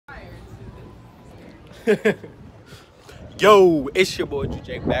Yo, it's your boy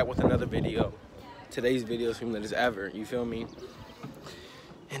Bacccck back with another video. Today's video is from lit as ever, you feel me?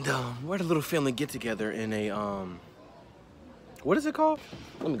 And we're at a little family get together in a what is it called?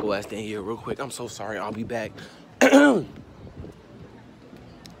 Let me go ask Dan here real quick. I'm so sorry, I'll be back.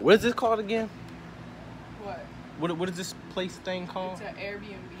 What is this called again? What is this place thing called? It's an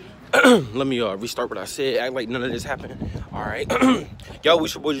Airbnb. Let me restart what I said. Act like none of this happened. All right. Yo,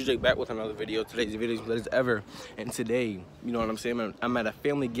 it's your boy Bacccck back with another video. Today's video is lit as ever. And today, you know what I'm saying? I'm at a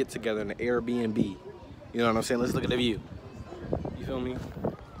family get together in an Airbnb. You know what I'm saying? Let's look at the view. You feel me? You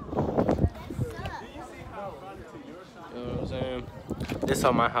know what I'm saying? This is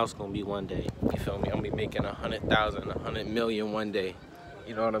how my house gonna be one day. You feel me? I'm gonna be making 100,000, 100 million one day.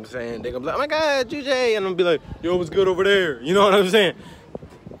 You know what I'm saying? They gonna be like, oh my God, Bacccck, and I'm gonna be like, yo, what's good over there? You know what I'm saying?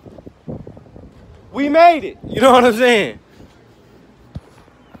 We made it. You know what I'm saying?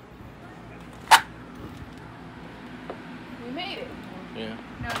 We made it. Yeah.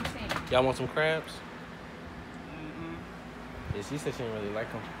 No, I'm saying. Y'all want some crabs? Yeah, she said she didn't really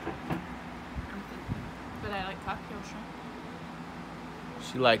like them. But I like cocktail shrimp.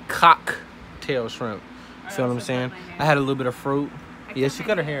 She like cocktail shrimp. See what I'm saying? I had a little bit of fruit. Yeah, she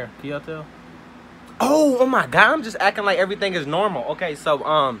cut her hair. Can y'all tell? Oh my God! I'm just acting like everything is normal. Okay, so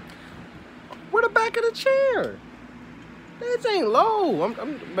where the back of the chair? This ain't low.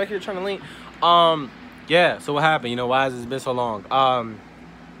 I'm back here trying to lean. Yeah. So what happened? You know, why has this been so long?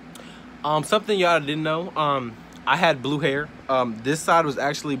 Something y'all didn't know. I had blue hair. This side was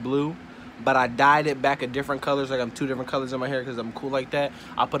actually blue, but I dyed it back a different colors. Like I'm 2 different colors in my hair because I'm cool like that.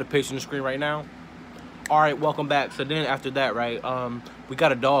 I'll put a picture on the screen right now. All right, welcome back. So then after that, right, we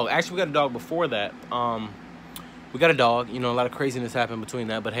got a dog. Actually, we got a dog before that. We got a dog. You know, a lot of craziness happened between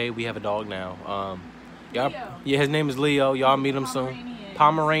that, but hey, we have a dog now. Yeah, his name is Leo. Y'all meet him soon.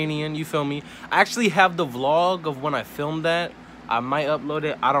 Pomeranian, you feel me? I actually have the vlog of when I filmed that. I might upload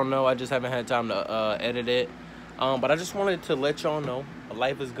it. I don't know. I just haven't had time to edit it. But I just wanted to let y'all know,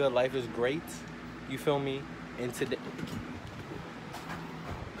 life is good. Life is great. You feel me? And today.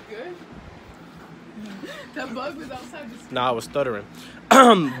 Good. That bug was outside the screen. Nah, I was stuttering.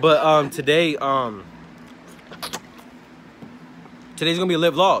 But today, today's gonna be a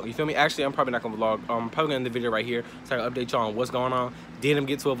lit vlog. You feel me? Actually, I'm probably not gonna vlog. I'm probably gonna end the video right here so I can update y'all on what's going on. Didn't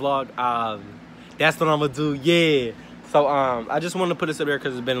get to a vlog. That's what I'm gonna do. Yeah. So I just wanted to put this up there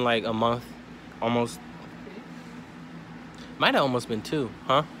because it's been like a month, almost. Might have almost been 2,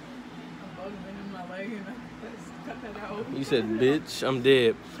 huh? A bug went in my leg and I cut that out. You said, bitch, I'm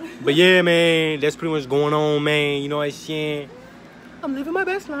dead. But yeah, man, that's pretty much going on, man. You know what I'm saying? I'm living my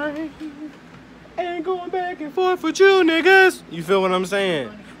best life. Ain't going back and forth with you, niggas. You feel what I'm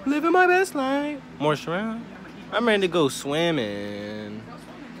saying? Living my best life. More shrimp? I'm ready to go swimming.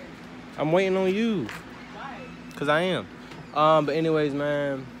 I'm waiting on you. Because I am. But anyways,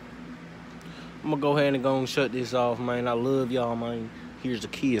 man, I'm going to go ahead and go and shut this off, man. I love y'all, man. Here's a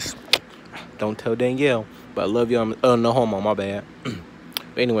kiss. Don't tell Danielle, but I love y'all. No homo, my bad.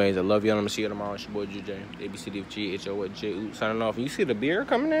 But anyways, I love y'all. I'm going to see you tomorrow. It's your boy Bacccck. ABCDFG, signing off. You see the beer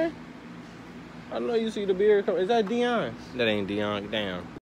coming in? I know you see the beard coming. Is that Dion? That ain't Dion. Damn.